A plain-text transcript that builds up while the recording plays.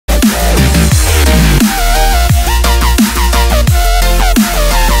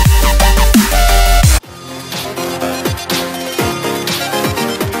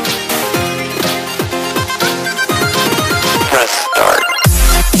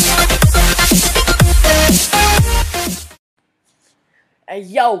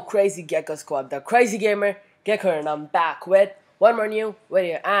Yo, Crazy Gecko Squad, the Crazy Gamer Gecko, and I'm back with one more new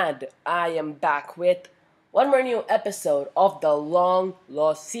video, and I am back with one more new episode of the long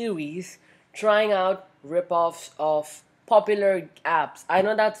lost series, trying out rip-offs of popular apps. I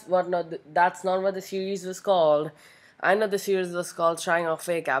know that's not what the series was called. I know the series was called Trying Out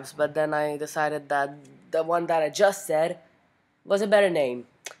Fake Apps, but then I decided that the one that I just said was a better name.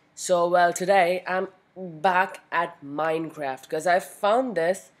 So, well, today I'm back at Minecraft because I found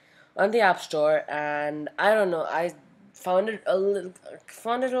this on the App Store, and I don't know, I found it a little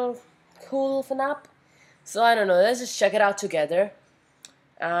cool of an app. So I don't know, let's just check it out together.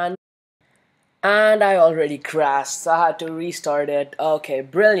 And I already crashed, so I had to restart it. Okay,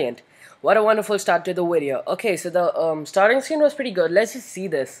 brilliant. What a wonderful start to the video. Okay, so the starting screen was pretty good. Let's just see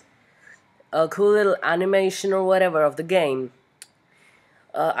this. A cool little animation or whatever of the game.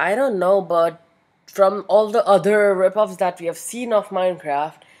 I don't know, but from all the other rip-offs that we have seen of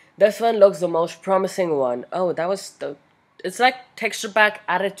Minecraft, this one looks the most promising one. Oh, it's like texture pack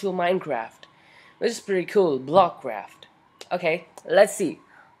added to Minecraft, which is pretty cool. Blockcraft. Okay, let's see.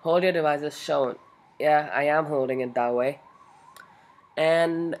 Hold your device as shown. Yeah, I am holding it that way.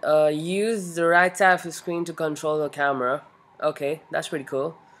 And use the right side of the screen to control the camera. Okay, that's pretty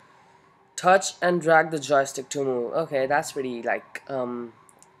cool. Touch and drag the joystick to move. Okay, that's pretty like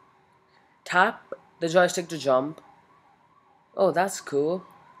tap the joystick to jump. Oh, that's cool.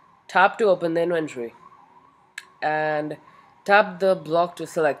 Tap to open the inventory. And tap the block to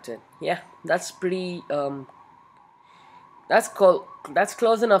select it. Yeah, that's pretty that's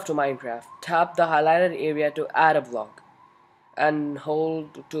close enough to Minecraft. Tap the highlighted area to add a block. And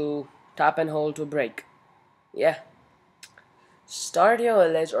tap and hold to break. Yeah. Start your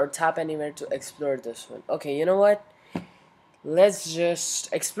village or tap anywhere to explore this one. Okay, you know what? Let's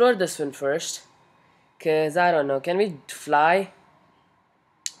just explore this one first. Cause I don't know, can we fly?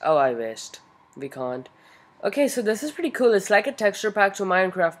 Oh, I wished. We can't. Okay, so this is pretty cool. It's like a texture pack to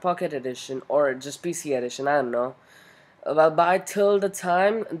Minecraft Pocket Edition or just PC Edition, I don't know. Well, by till the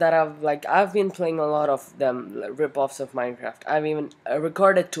time that I've been playing a lot of them rip-offs of Minecraft. I've even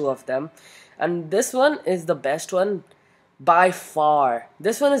recorded 2 of them, and this one is the best one by far.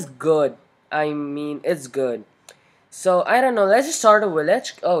 This one is good. I mean, it's good. So I don't know. Let's just start a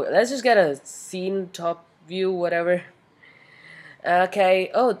village. Oh, let's just get a scene top view, whatever.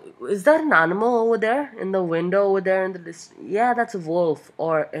 Okay. Oh, is that an animal over there in the window over there in the yeah, that's a wolf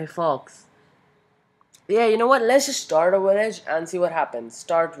or a fox. Yeah, you know what? Let's just start a village and see what happens.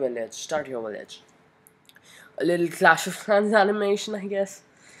 Start village. Start your village. A little Clash of Clans animation, I guess.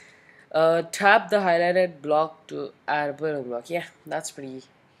 Tap the highlighted block to add a building block. Yeah, that's pretty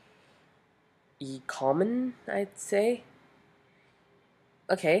common, I'd say.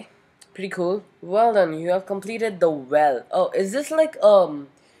 Okay, pretty cool. Well done. You have completed the well. Oh, is this like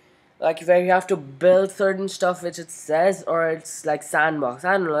where you have to build certain stuff, which it says, or it's like sandbox?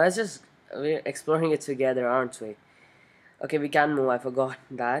 I don't know. We're exploring it together, aren't we? Okay, we can move. I forgot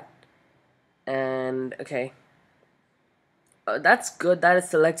that. And okay, that's good. That is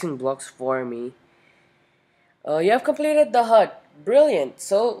selecting blocks for me. You have completed the hut. Brilliant.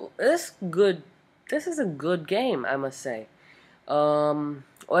 So this is good. This is a good game, I must say.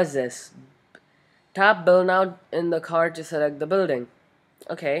 What's this? Tap build now in the card to select the building.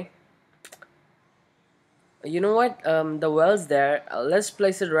 Okay. You know what? The well's there. Let's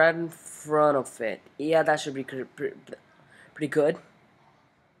place it right in front of it. Yeah, that should be pretty good.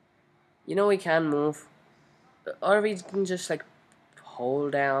 You know, we can move, or we can just like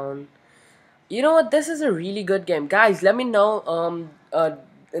hold down. You know what? This is a really good game, guys. Let me know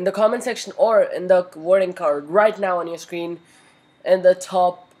in the comment section or in the wording card right now on your screen in the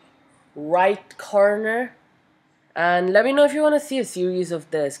top right corner, and let me know if you want to see a series of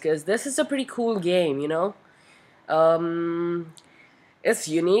this, because this is a pretty cool game, you know. It's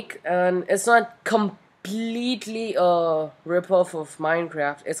unique and it's not completely a rip-off of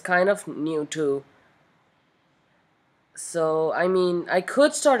Minecraft. It's kind of new too. So I mean, I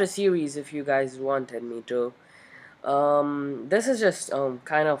could start a series if you guys wanted me to. This is just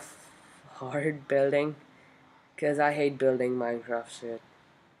kind of hard building, because I hate building Minecraft shit.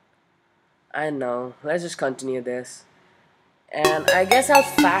 I know. Let's just continue this. And I guess I'll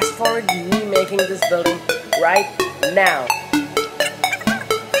fast forward me making this building right now.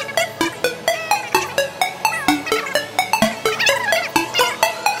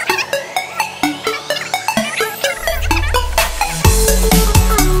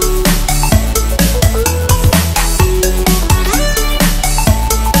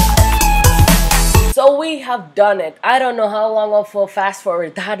 So we have done it. I don't know how long of a fast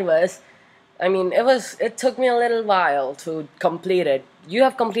forward that was. I mean, it took me a little while to complete it, you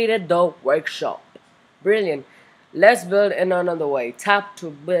have completed the workshop. Brilliant. Let's build in another way. Tap to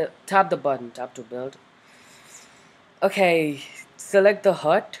build. Tap the button. Tap to build. Okay. Select the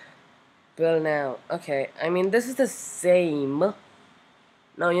hut. Build now. Okay. I mean, this is the same.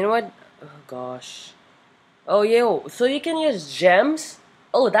 No, you know what? Oh gosh. Oh yeah. So you can use gems.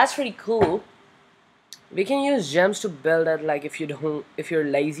 Oh, that's pretty cool. We can use gems to build it. Like if you're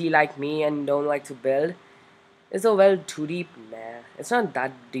lazy like me and don't like to build. Is the well too deep? Nah, it's not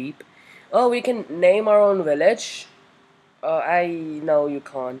that deep. Oh, we can name our own village. No, you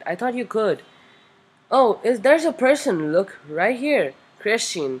can't. I thought you could. Oh, there's a person? Look right here,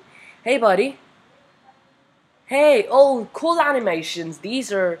 Christian. Hey, buddy. Hey. Oh, cool animations.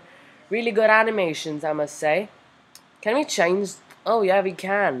 These are really good animations, I must say. Can we change? Oh yeah, we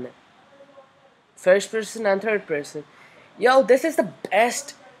can. First person and third person. Yo, this is the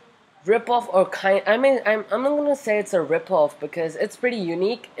best rip-off or kind. I mean, I'm not gonna say it's a rip-off because it's pretty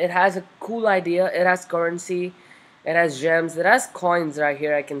unique. It has a cool idea. It has currency. It has gems. It has coins right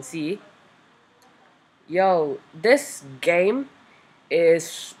here. I can see. Yo, this game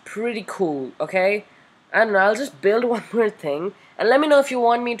is pretty cool. Okay, I don't know. I'll just build one more thing and let me know if you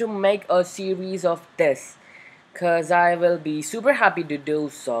want me to make a series of this, cause I will be super happy to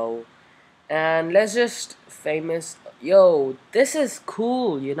do so. And let's just famous. Yo, this is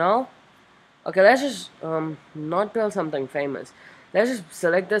cool, you know? Okay, let's just not build something famous. Let's just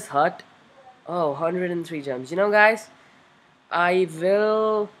select this hut. Oh, 103 gems. You know, guys, I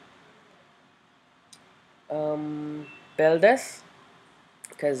will build this,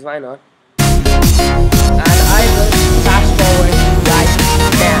 because why not? And I will fast forward right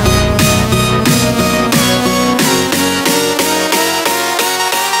now.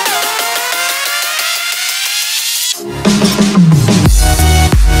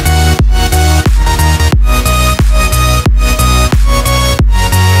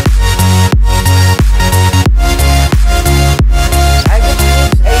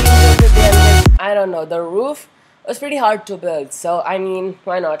 The roof was pretty hard to build, so I mean,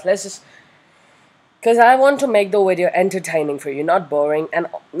 why not? Let's just, because I want to make the video entertaining for you, not boring, and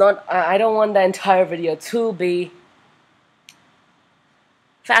I don't want the entire video to be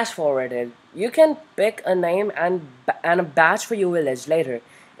fast forwarded. You can pick a name and a badge for your village later.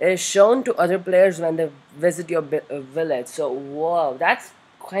 It is shown to other players when they visit your village. So whoa, that's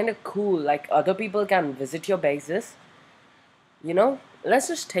kind of cool. Like other people can visit your bases. You know, let's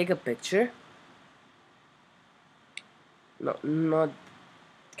just take a picture. No, not.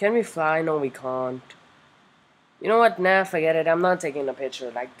 Can we fly? No, we can't. You know what? Nah, forget it. I'm not taking a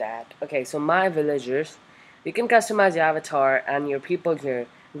picture like that. Okay, so my villagers. You can customize your avatar and your people here.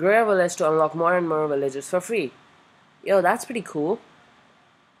 Grow your village to unlock more and more villages for free. Yo, that's pretty cool.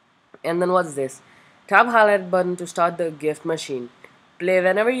 And then what's this? Tap highlight button to start the gift machine. Play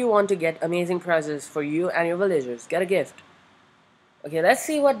whenever you want to get amazing prizes for you and your villagers. Get a gift. Okay, let's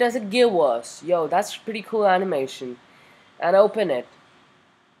see what does it give us. Yo, that's pretty cool animation. And open it.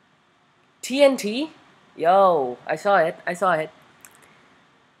 TNT? Yo, I saw it. I saw it.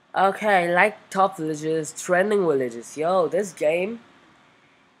 Okay, like top villages, trending villages. Yo, this game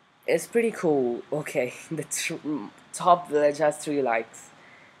is pretty cool. Okay, the top village has 3 likes.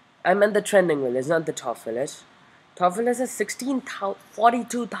 I meant the trending village, not the top village. Top village has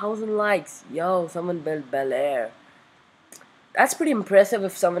 42,000 likes. Yo, someone built Bel Air. That's pretty impressive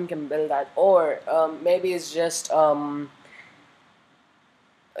if someone can build that. Or maybe it's just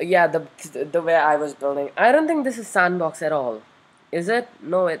yeah, the way I was building. I don't think this is sandbox at all. Is it?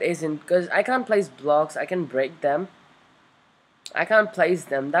 No, it isn't, because I can't place blocks. I can break them. I can't place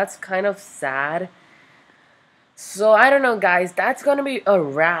them. That's kind of sad. So I don't know, guys. That's gonna be a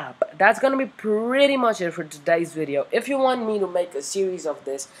wrap. That's gonna be pretty much it for today's video. If you want me to make a series of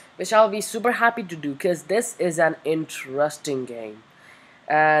this, which I'll be super happy to do, because this is an interesting game.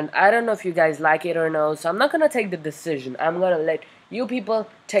 And I don't know if you guys like it or no, so I'm not gonna take the decision. I'm gonna let you people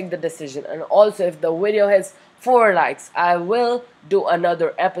take the decision. And also, if the video hits 4 likes, I will do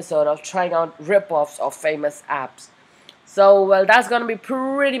another episode of trying out rip-offs of famous apps. So, well, that's gonna be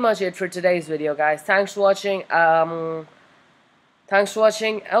pretty much it for today's video, guys. Thanks for watching. Thanks for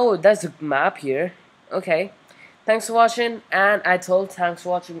watching. Oh, there's a map here. Okay. Thanks for watching, and I told thanks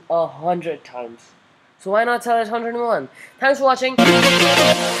for watching 100 times. So why not tell it 101? Thanks for watching.